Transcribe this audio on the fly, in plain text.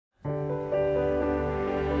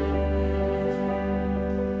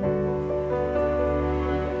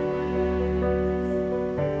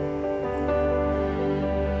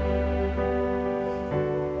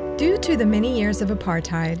to the many years of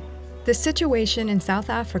apartheid, the situation in South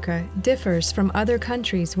Africa differs from other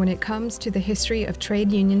countries when it comes to the history of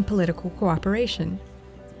trade union political cooperation.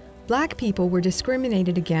 Black people were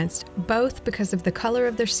discriminated against both because of the color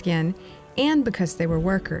of their skin and because they were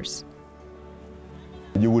workers.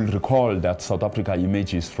 You will recall that South Africa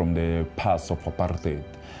emerges from the past of apartheid,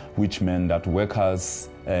 which meant that workers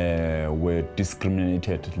were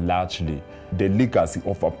discriminated largely. The legacy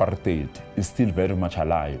of apartheid is still very much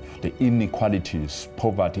alive. The inequalities,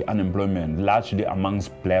 poverty, unemployment, largely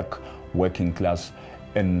amongst black working class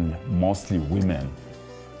and mostly women.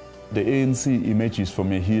 The ANC emerges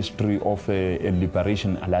from a history of a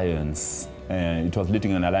liberation alliance. It was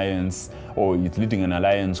leading an alliance, or it's leading an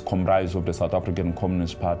alliance comprised of the South African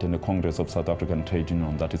Communist Party and the Congress of South African Trade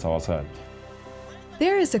Union, that is ourselves.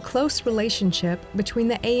 There is a close relationship between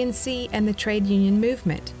the ANC and the trade union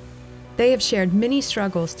movement. They have shared many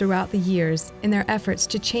struggles throughout the years in their efforts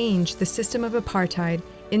to change the system of apartheid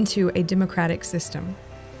into a democratic system.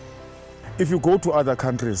 If you go to other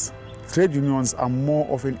countries, trade unions are more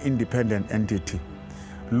of an independent entity,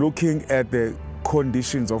 looking at the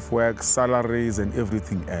conditions of work, salaries, and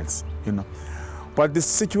everything else, you know. But the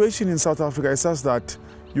situation in South Africa is such that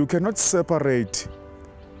you cannot separate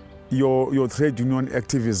your trade union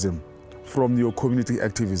activism from your community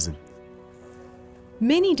activism.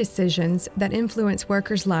 Many decisions that influence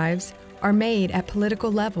workers' lives are made at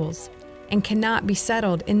political levels and cannot be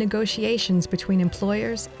settled in negotiations between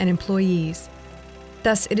employers and employees.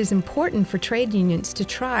 Thus, it is important for trade unions to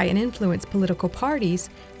try and influence political parties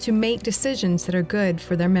to make decisions that are good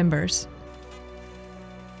for their members.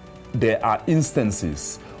 There are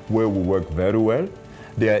instances where we work very well.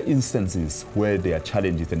 There are instances where there are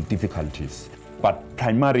challenges and difficulties. But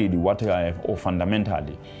primarily, or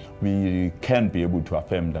fundamentally, we can be able to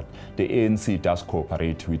affirm that the ANC does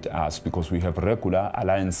cooperate with us because we have regular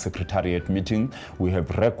Alliance Secretariat meetings, we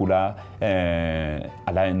have regular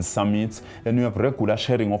Alliance summits, and we have regular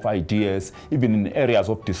sharing of ideas, even in areas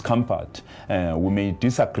of discomfort. We may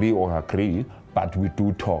disagree or agree, but we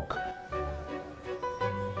do talk.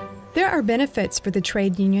 There are benefits for the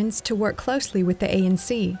trade unions to work closely with the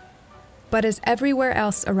ANC. But as everywhere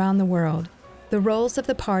else around the world, the roles of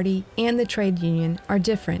the party and the trade union are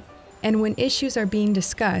different, and when issues are being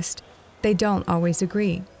discussed, they don't always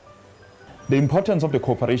agree. The importance of the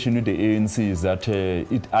cooperation with the ANC is that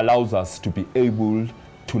it allows us to be able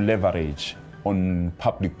to leverage on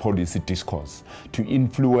public policy discourse, to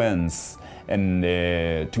influence and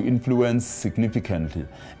to influence significantly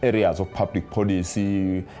areas of public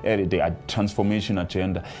policy, the transformation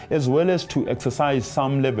agenda, as well as to exercise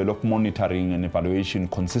some level of monitoring and evaluation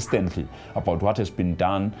consistently about what has been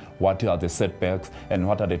done, what are the setbacks, and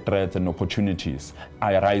what are the threats and opportunities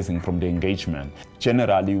arising from the engagement.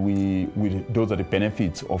 Generally, those are the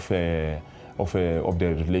benefits of the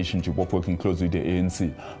relationship of working closely with the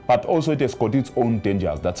ANC. But also it has got its own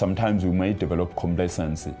dangers that sometimes we may develop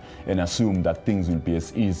complacency and assume that things will be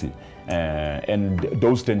as easy. And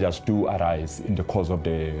those dangers do arise in the course of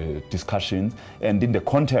the discussions and in the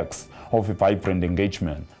context of a vibrant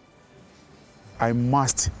engagement. I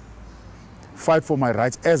must fight for my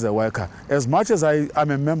rights as a worker. As much as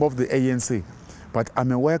I'm a member of the ANC, but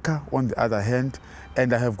I'm a worker on the other hand,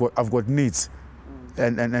 and I've got needs.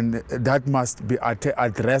 And that must be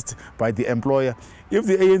addressed by the employer. If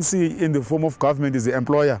the ANC in the form of government is the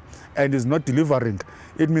employer and is not delivering,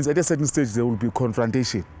 it means at a certain stage there will be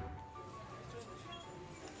confrontation.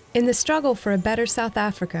 In the struggle for a better South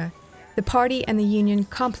Africa, the party and the union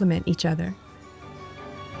complement each other.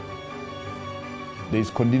 There is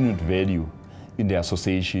continued value in the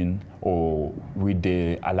association or with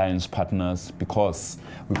the alliance partners because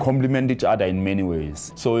we complement each other in many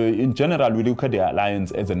ways. So in general, we look at the alliance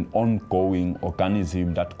as an ongoing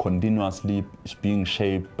organism that continuously is being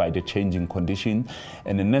shaped by the changing conditions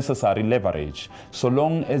and the necessary leverage, so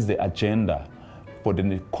long as the agenda for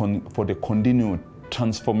the continued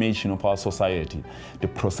transformation of our society, the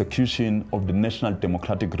prosecution of the national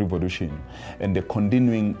democratic revolution, and the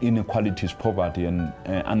continuing inequalities, poverty, and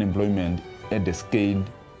unemployment at the scale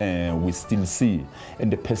we still see,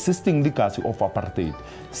 and the persisting legacy of apartheid,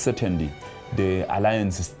 certainly the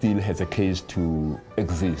alliance still has a case to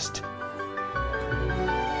exist.